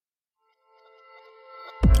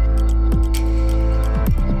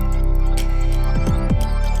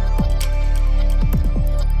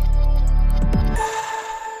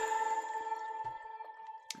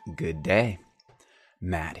Good day.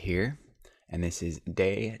 Matt here, and this is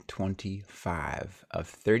day 25 of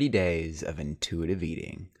 30 days of intuitive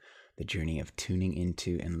eating, the journey of tuning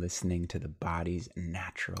into and listening to the body's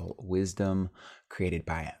natural wisdom created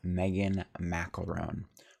by Megan McElroan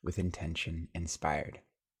with intention inspired.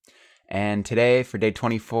 And today, for day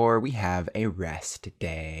 24, we have a rest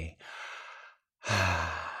day.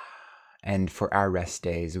 And for our rest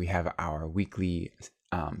days, we have our weekly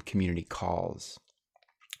community calls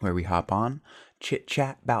where we hop on, chit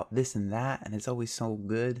chat about this and that, and it's always so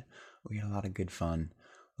good. We get a lot of good fun,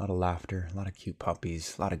 a lot of laughter, a lot of cute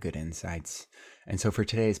puppies, a lot of good insights. And so for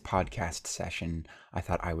today's podcast session, I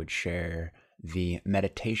thought I would share the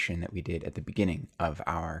meditation that we did at the beginning of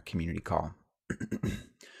our community call,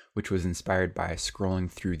 which was inspired by scrolling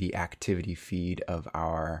through the activity feed of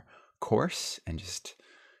our course and just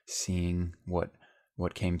seeing what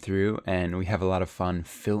came through. And we have a lot of fun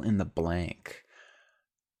fill in the blank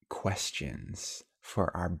questions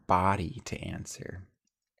for our body to answer.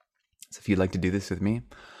 So if you'd like to do this with me,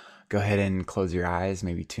 go ahead and close your eyes,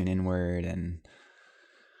 maybe tune inward and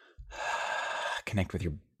connect with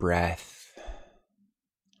your breath,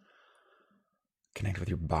 connect with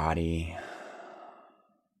your body,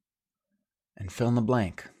 and fill in the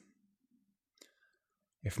blank.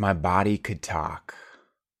 If my body could talk,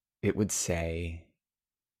 it would say,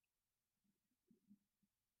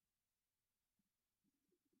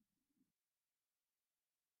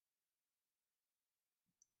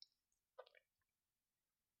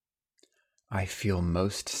 I feel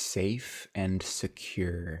most safe and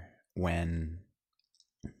secure when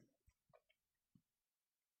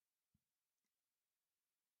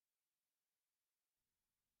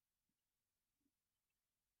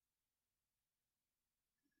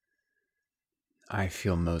I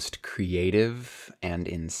feel most creative and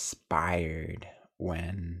inspired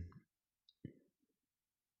when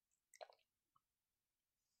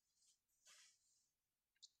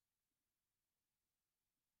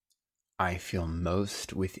I feel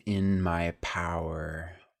most within my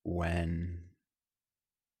power when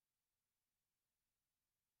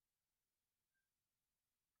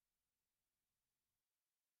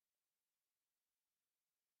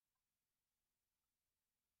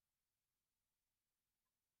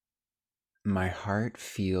my heart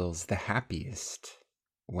feels the happiest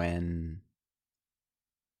when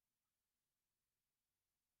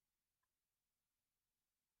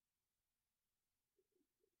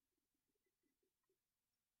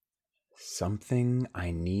something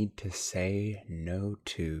I need to say no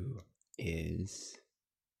to is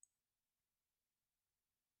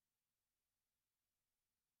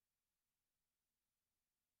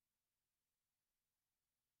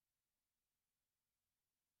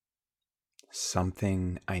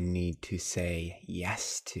something I need to say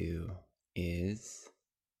yes to is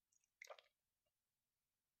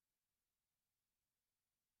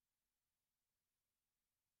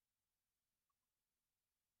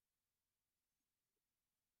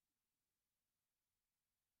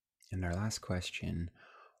and our last question,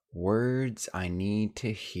 words I need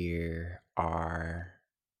to hear are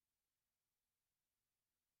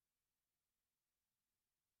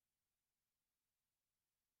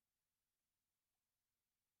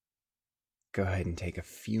go ahead and take a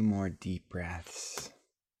few more deep breaths.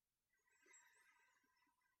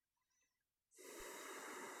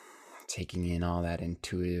 Taking in all that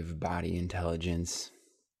intuitive body intelligence.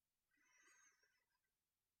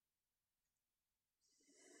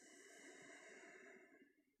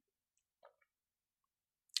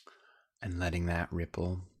 And letting that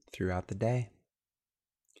ripple throughout the day.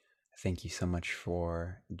 Thank you so much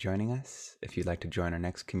for joining us. If you'd like to join our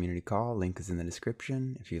next community call, link is in the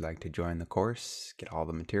description. If you'd like to join the course, get all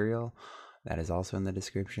the material, that is also in the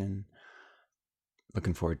description.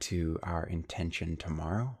 Looking forward to our intention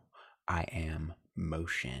tomorrow. I am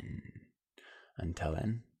motion. Until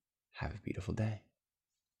then, have a beautiful day.